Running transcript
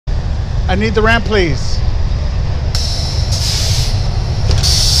I need the ramp, please.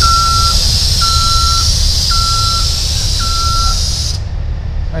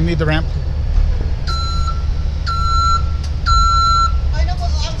 I need the ramp. I know,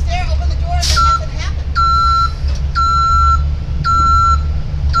 well, I was there, opened the door, and then nothing happened.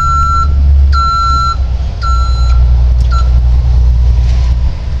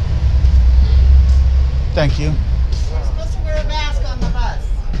 Thank you. You're supposed to wear a mask on the bus.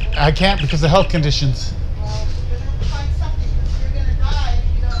 I can't because of health conditions. Well, you're going to have to find something, because you're going to die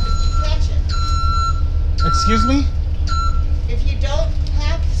if you catch it. Excuse me? If you don't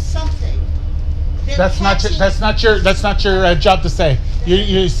have something, then That's not your job to say.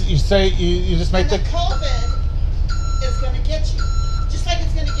 You say you just make the COVID is going to get you, just like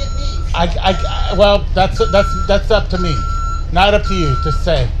it's going to get me. Well, that's up to me, not up to you to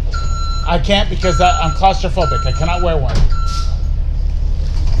say. I can't because I'm claustrophobic. I cannot wear one.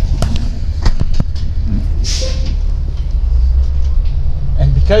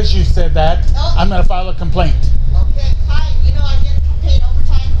 And because you said that, I'm going to file a complaint. Okay, fine. You know I get paid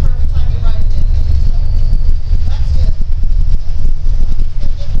overtime for every time you ride it. That's good.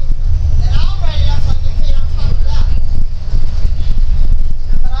 And I'll write it up so I get paid on top of that.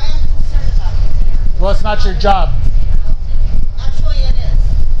 But I am concerned about it. Well, it's not your job. Actually, it is.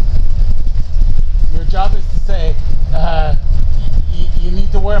 Your job is to say you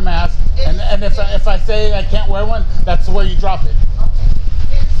need to wear a mask, and if I say I can't wear one, that's where you drop it.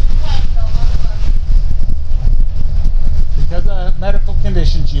 Because of medical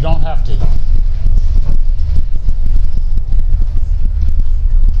conditions, you don't have to.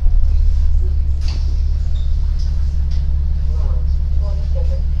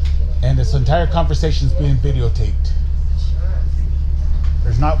 And this entire conversation is being videotaped.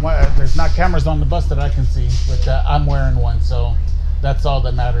 There's not cameras on the bus that I can see, but I'm wearing one, so that's all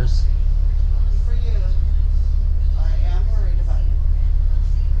that matters. For you, I am worried about you.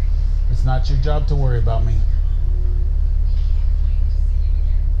 It's not your job to worry about me.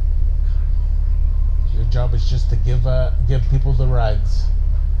 Your job is just to give people the rides.